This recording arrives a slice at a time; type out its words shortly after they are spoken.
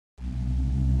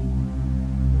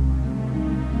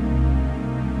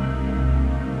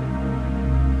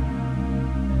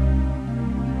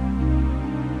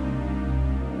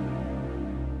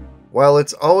While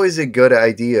it's always a good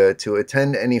idea to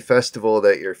attend any festival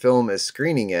that your film is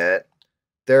screening at,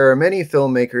 there are many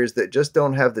filmmakers that just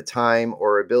don't have the time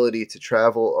or ability to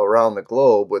travel around the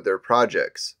globe with their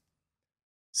projects.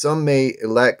 Some may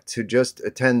elect to just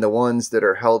attend the ones that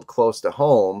are held close to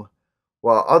home,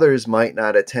 while others might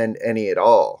not attend any at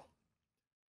all.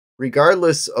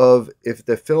 Regardless of if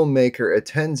the filmmaker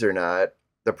attends or not,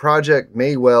 the project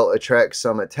may well attract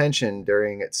some attention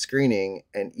during its screening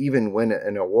and even win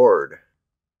an award.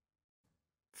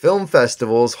 Film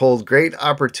festivals hold great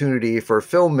opportunity for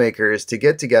filmmakers to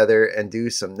get together and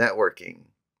do some networking.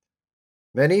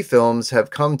 Many films have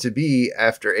come to be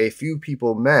after a few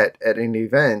people met at an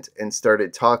event and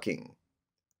started talking.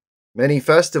 Many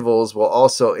festivals will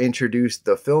also introduce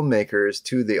the filmmakers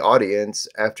to the audience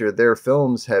after their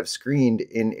films have screened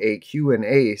in a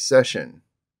Q&A session.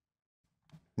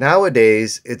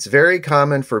 Nowadays, it's very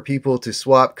common for people to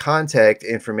swap contact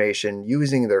information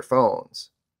using their phones.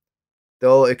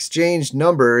 They'll exchange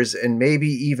numbers and maybe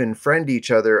even friend each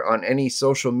other on any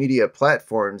social media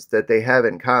platforms that they have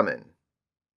in common.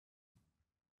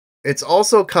 It's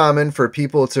also common for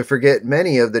people to forget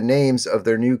many of the names of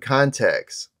their new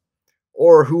contacts,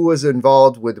 or who was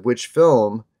involved with which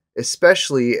film,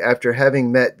 especially after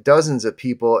having met dozens of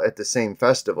people at the same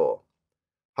festival.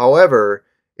 However,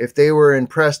 if they were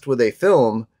impressed with a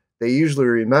film, they usually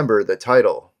remember the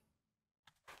title.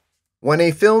 When a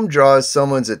film draws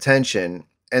someone's attention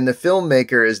and the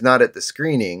filmmaker is not at the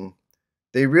screening,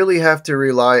 they really have to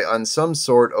rely on some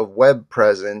sort of web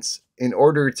presence in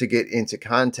order to get into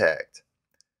contact.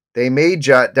 They may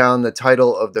jot down the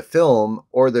title of the film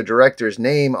or the director's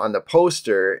name on the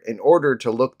poster in order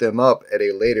to look them up at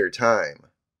a later time.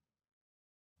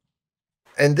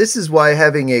 And this is why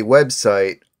having a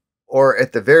website, or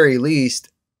at the very least,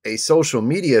 a social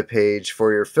media page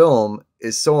for your film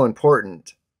is so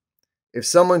important. If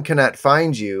someone cannot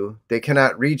find you, they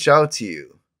cannot reach out to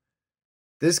you.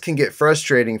 This can get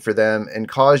frustrating for them and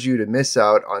cause you to miss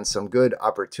out on some good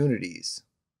opportunities.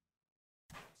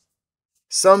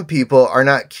 Some people are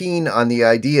not keen on the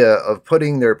idea of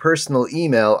putting their personal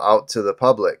email out to the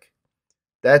public.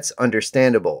 That's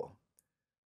understandable.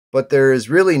 But there is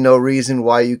really no reason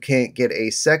why you can't get a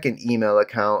second email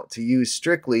account to use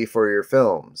strictly for your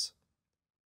films.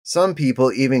 Some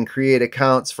people even create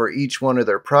accounts for each one of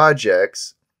their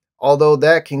projects, although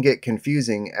that can get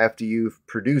confusing after you've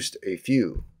produced a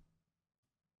few.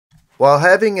 While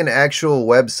having an actual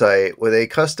website with a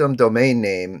custom domain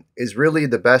name is really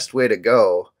the best way to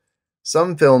go,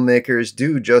 some filmmakers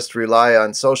do just rely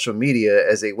on social media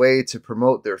as a way to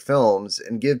promote their films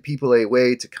and give people a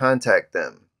way to contact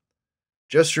them.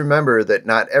 Just remember that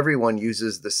not everyone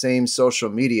uses the same social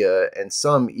media, and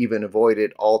some even avoid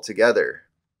it altogether.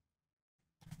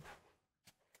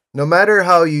 No matter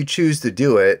how you choose to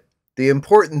do it, the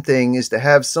important thing is to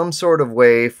have some sort of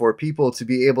way for people to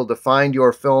be able to find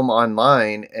your film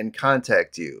online and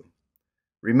contact you.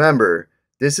 Remember,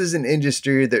 this is an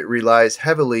industry that relies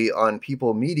heavily on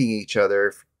people meeting each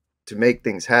other to make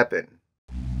things happen.